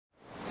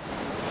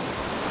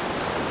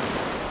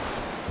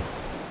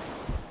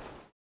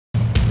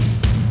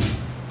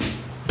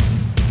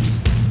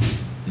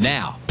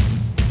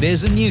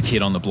there's a new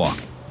kid on the block.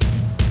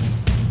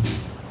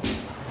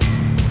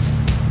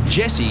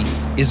 Jesse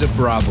is a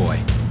bra boy.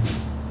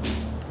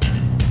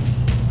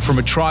 From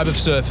a tribe of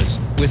surfers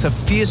with a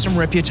fearsome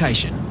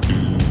reputation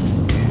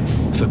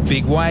for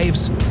big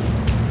waves,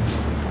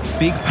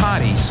 big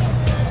parties,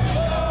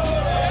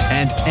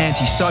 and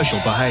antisocial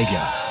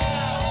behaviour.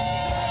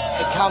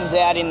 It comes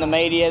out in the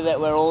media that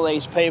we're all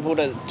these people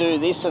to do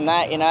this and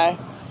that, you know.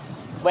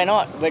 We're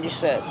not. We're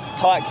just a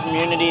tight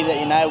community that,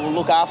 you know, will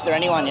look after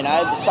anyone, you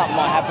know. Something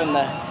might happen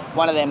to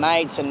one of their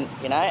mates and,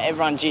 you know,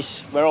 everyone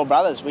just, we're all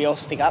brothers. We all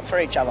stick up for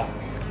each other.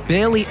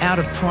 Barely out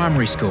of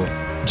primary school,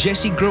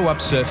 Jesse grew up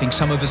surfing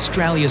some of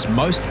Australia's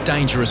most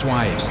dangerous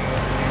waves. Here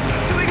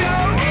we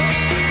go.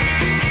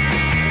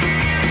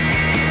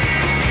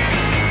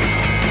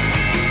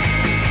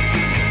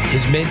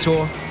 His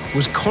mentor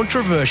was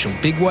controversial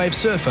big wave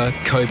surfer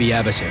Kobe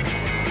Abberton.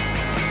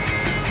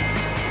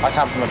 I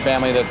come from a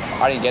family that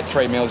I didn't get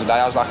 3 meals a day,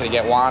 I was lucky to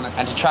get one.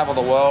 And to travel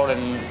the world and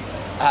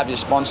have your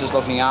sponsors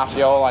looking after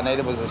you, all I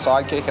needed was a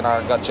sidekick, and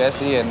I got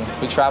Jesse, and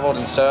we travelled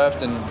and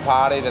surfed and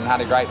partied and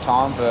had a great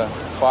time for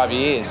 5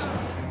 years.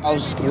 I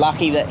was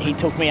lucky that he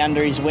took me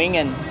under his wing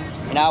and,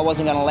 you know, I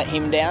wasn't going to let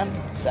him down.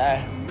 So,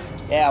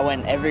 yeah, I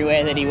went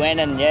everywhere that he went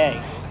and, yeah,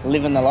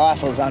 living the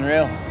life. It was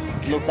unreal.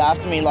 He looked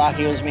after me like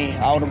he was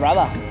my older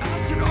brother. I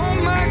said, oh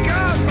my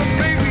God, but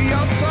baby,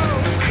 you're so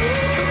cool.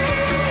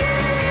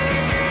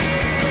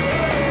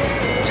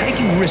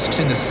 Taking risks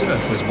in the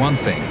surf was one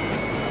thing,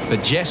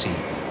 but Jesse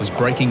was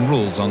breaking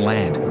rules on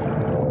land.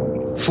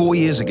 4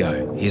 years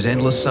ago, his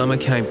endless summer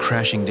came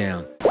crashing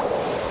down.